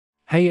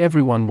Hey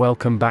everyone,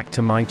 welcome back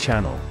to my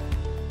channel.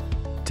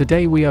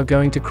 Today we are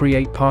going to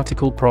create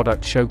particle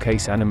product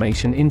showcase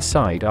animation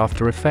inside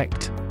After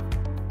Effects.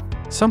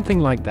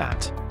 Something like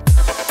that.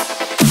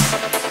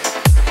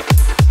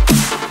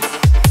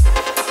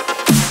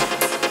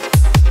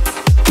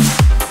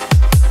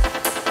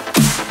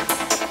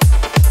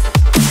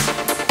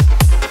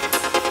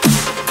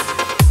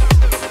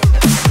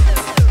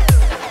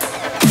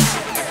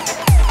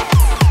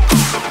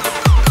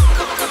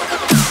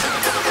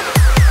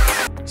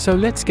 So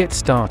let's get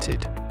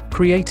started.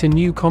 Create a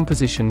new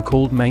composition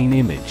called main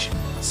image.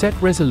 Set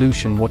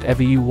resolution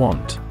whatever you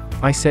want.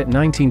 I set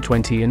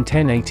 1920 and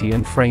 1080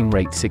 and frame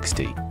rate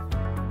 60.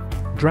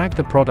 Drag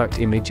the product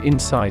image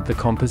inside the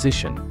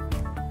composition.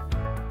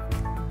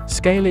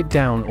 Scale it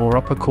down or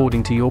up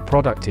according to your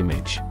product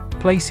image.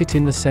 Place it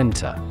in the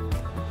center.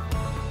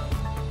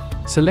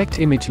 Select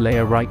image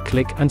layer,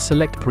 right-click and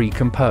select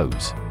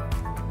pre-compose.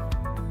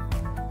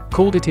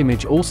 Called it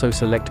image, also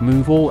select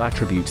move all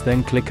attributes,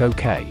 then click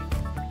OK.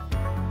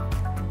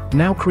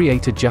 Now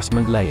create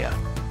adjustment layer.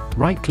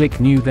 Right-click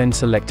new, then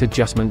select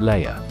adjustment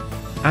layer.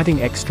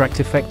 Adding extract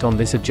effect on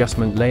this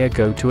adjustment layer,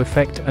 go to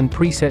effect and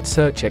preset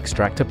search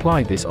extract,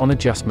 apply this on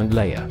adjustment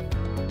layer.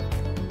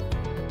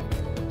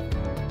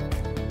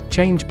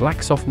 Change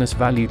black softness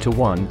value to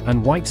 1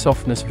 and white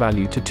softness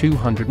value to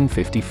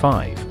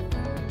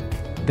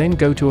 255. Then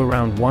go to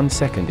around 1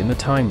 second in the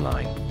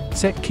timeline.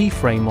 Set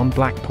keyframe on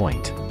black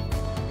point.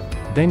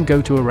 Then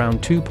go to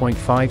around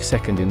 2.5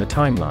 seconds in the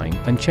timeline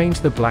and change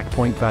the black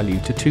point value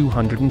to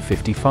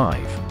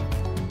 255.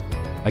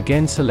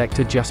 Again select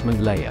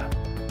adjustment layer.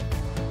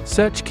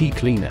 Search key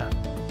cleaner.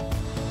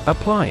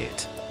 Apply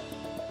it.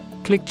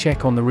 Click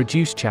check on the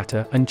reduce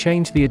chatter and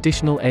change the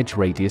additional edge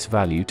radius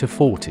value to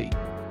 40.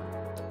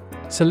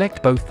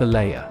 Select both the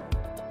layer.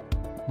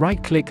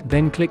 Right click,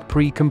 then click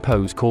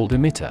pre-compose called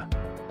emitter.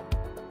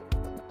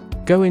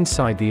 Go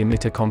inside the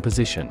emitter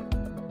composition.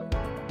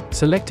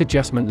 Select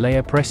adjustment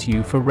layer, press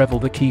U for reveal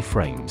the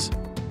keyframes.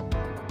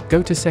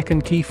 Go to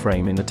second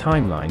keyframe in the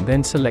timeline,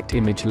 then select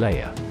image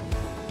layer.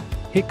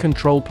 Hit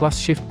Ctrl plus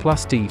Shift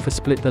plus D for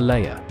split the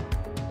layer.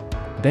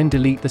 Then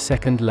delete the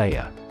second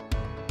layer.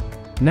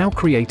 Now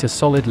create a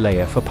solid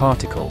layer for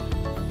particle.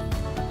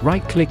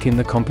 Right click in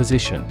the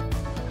composition.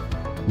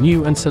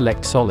 New and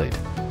select solid.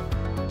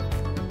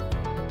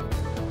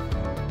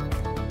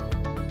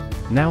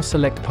 Now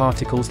select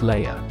particles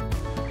layer.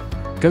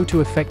 Go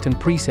to Effect and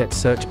Preset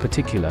Search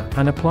Particular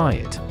and apply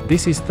it.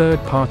 This is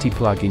third-party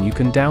plugin. You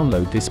can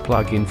download this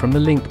plugin from the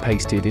link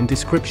pasted in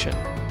description.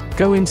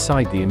 Go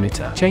inside the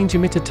emitter. Change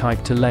emitter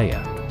type to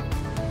layer.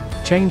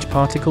 Change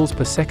particles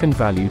per second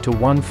value to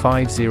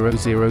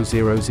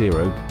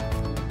 150000.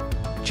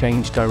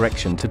 Change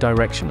direction to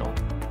directional.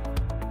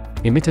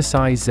 Emitter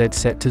size Z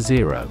set to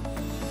 0.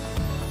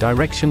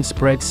 Direction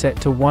spread set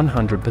to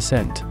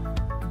 100%.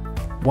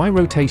 Y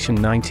rotation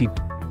 90.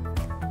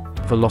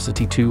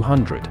 Velocity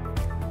 200.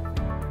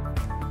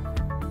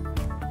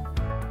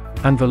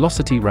 And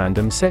velocity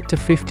random set to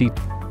 50.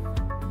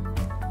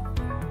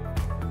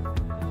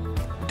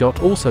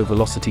 Also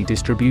velocity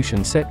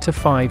distribution set to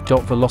 5.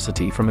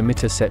 Velocity from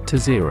emitter set to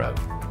 0.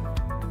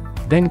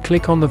 Then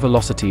click on the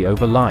velocity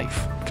over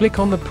life. Click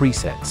on the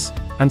presets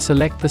and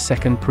select the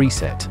second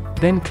preset.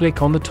 Then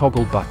click on the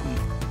toggle button.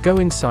 Go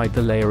inside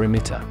the layer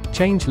emitter.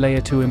 Change layer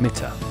to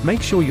emitter.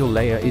 Make sure your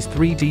layer is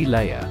 3D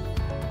layer.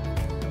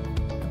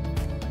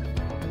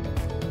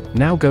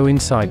 Now go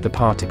inside the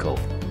particle.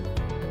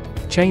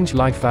 Change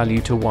life value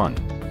to 1.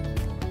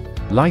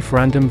 Life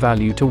random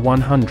value to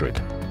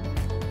 100.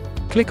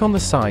 Click on the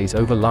size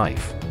over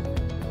life.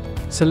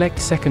 Select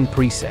second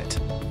preset.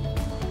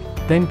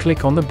 Then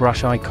click on the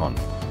brush icon.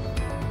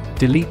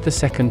 Delete the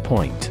second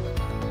point.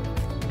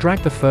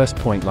 Drag the first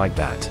point like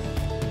that.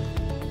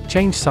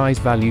 Change size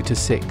value to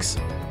 6.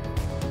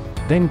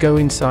 Then go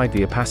inside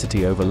the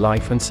opacity over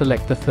life and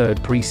select the third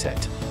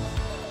preset.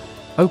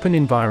 Open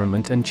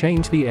environment and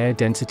change the air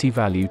density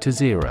value to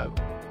 0.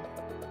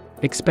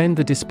 Expand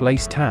the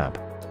Displace tab.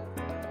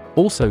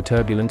 Also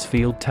Turbulence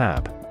Field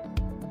tab.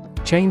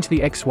 Change the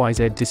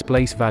XYZ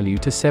Displace value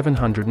to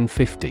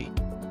 750.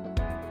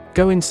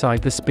 Go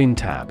inside the Spin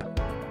tab.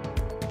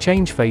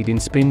 Change Fade in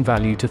Spin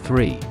value to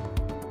 3.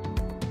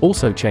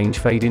 Also change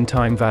Fade in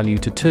Time value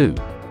to 2.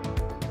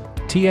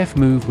 TF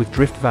Move with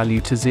Drift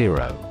value to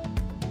 0.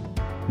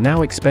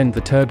 Now expand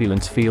the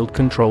Turbulence Field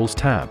Controls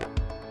tab.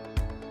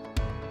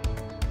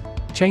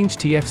 Change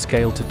TF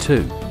Scale to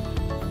 2.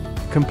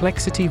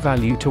 Complexity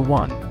value to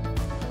 1.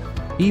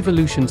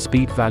 Evolution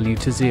speed value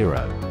to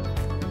 0.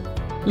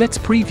 Let's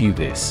preview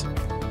this.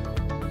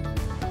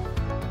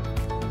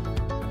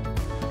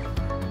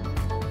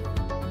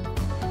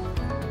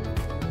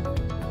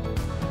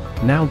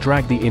 Now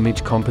drag the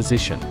image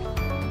composition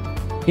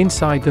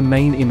inside the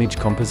main image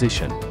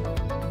composition.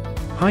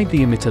 Hide the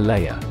emitter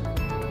layer.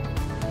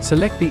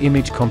 Select the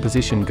image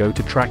composition, go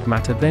to Track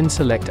Matter, then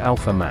select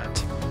Alpha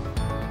Matte.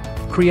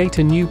 Create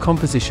a new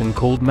composition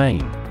called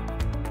Main.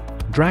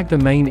 Drag the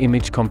main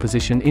image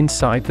composition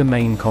inside the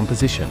main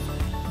composition.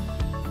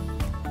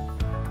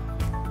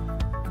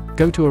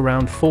 Go to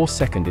around 4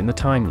 seconds in the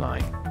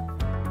timeline.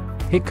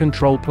 Hit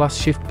Ctrl plus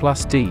Shift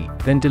plus D,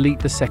 then delete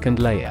the second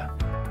layer.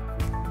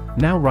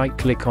 Now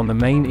right-click on the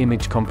main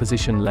image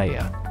composition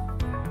layer.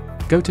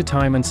 Go to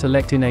Time and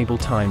select Enable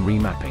Time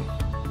Remapping.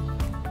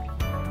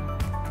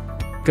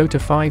 Go to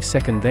 5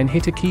 seconds, then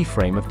hit a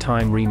keyframe of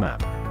time remap.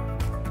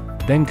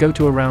 Then go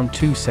to around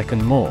 2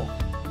 seconds more.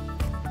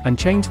 And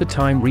change the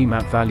time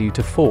remap value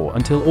to 4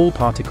 until all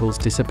particles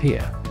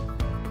disappear.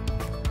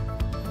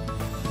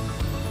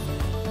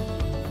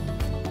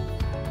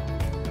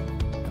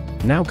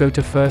 Now go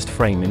to first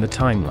frame in the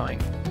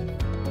timeline.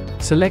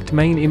 Select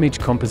main image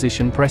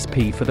composition, press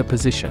P for the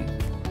position.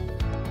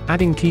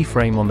 Adding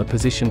keyframe on the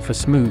position for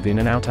smooth in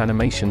and out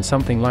animation,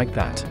 something like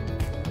that.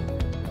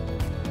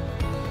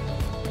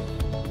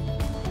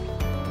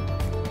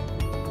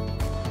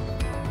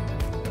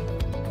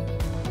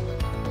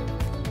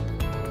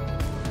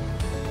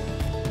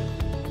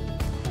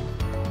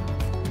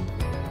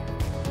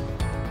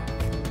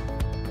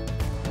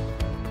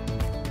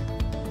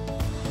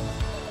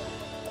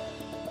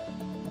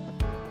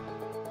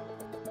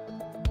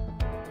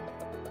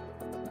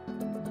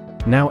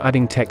 Now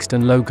adding text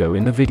and logo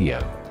in the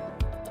video.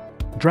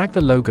 Drag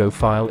the logo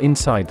file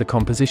inside the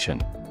composition.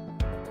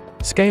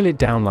 Scale it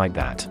down like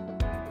that.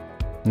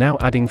 Now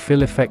adding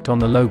fill effect on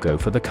the logo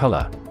for the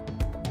color.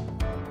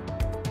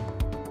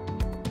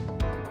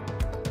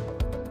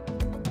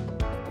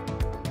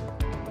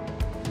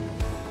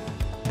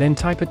 Then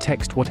type a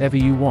text whatever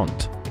you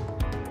want.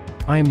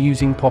 I am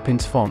using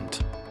Poppins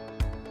font.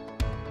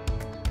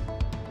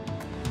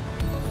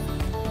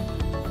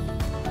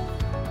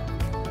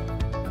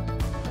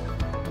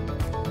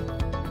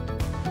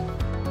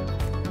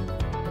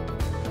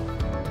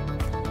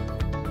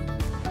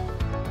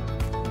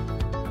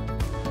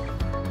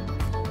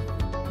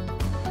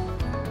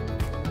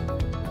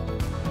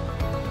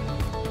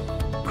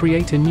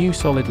 Create a new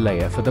solid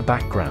layer for the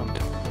background.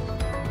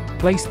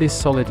 Place this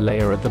solid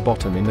layer at the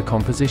bottom in the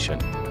composition.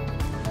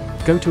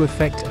 Go to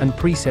Effect and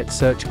Preset,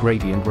 search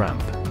Gradient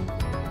Ramp.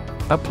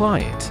 Apply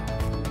it.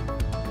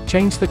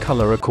 Change the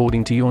color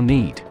according to your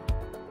need.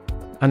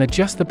 And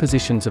adjust the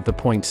positions of the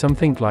point,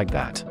 something like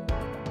that.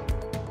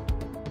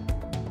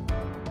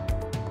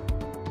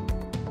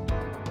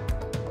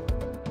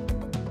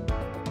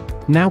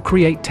 Now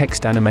create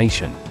text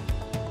animation.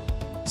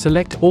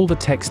 Select all the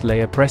text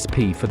layer, press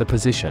P for the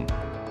position.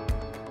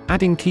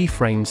 Adding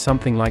keyframes,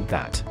 something like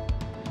that.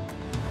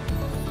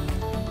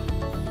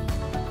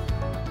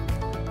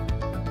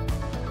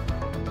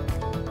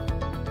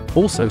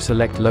 Also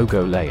select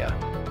logo layer.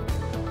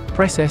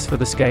 Press S for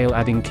the scale,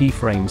 adding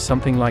keyframes,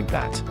 something like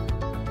that.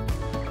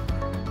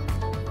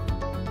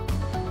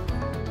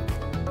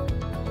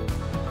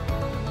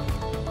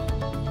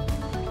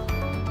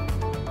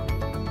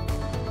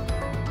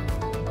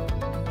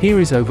 Here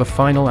is over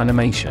final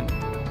animation.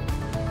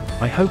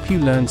 I hope you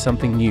learned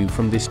something new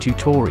from this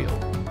tutorial.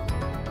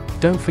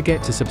 Don't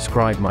forget to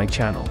subscribe my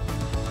channel.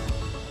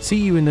 See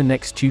you in the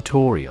next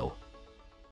tutorial.